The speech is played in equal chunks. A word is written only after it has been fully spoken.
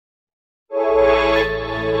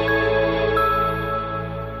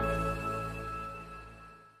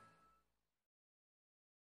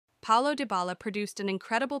Paulo Dybala produced an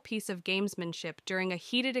incredible piece of gamesmanship during a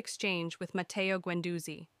heated exchange with Matteo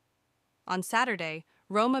Guendouzi. On Saturday,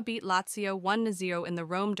 Roma beat Lazio 1-0 in the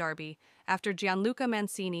Rome derby after Gianluca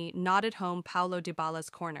Mancini nodded home Paulo Dybala's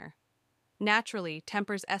corner. Naturally,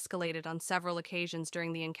 tempers escalated on several occasions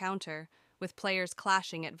during the encounter, with players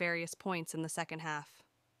clashing at various points in the second half.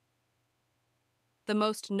 The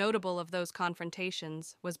most notable of those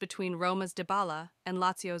confrontations was between Roma's Dybala and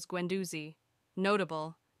Lazio's Guendouzi.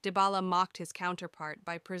 Notable, Dybala mocked his counterpart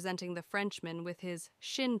by presenting the Frenchman with his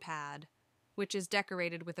shin pad, which is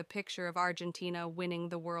decorated with a picture of Argentina winning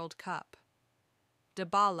the World Cup.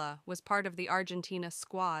 Dybala was part of the Argentina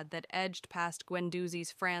squad that edged past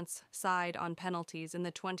Guendouzi's France side on penalties in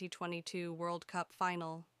the 2022 World Cup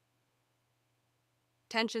final.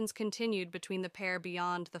 Tensions continued between the pair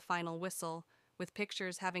beyond the final whistle, with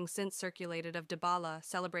pictures having since circulated of Dybala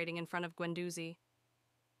celebrating in front of Guendouzi.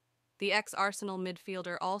 The ex-Arsenal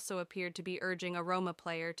midfielder also appeared to be urging a Roma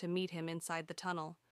player to meet him inside the tunnel,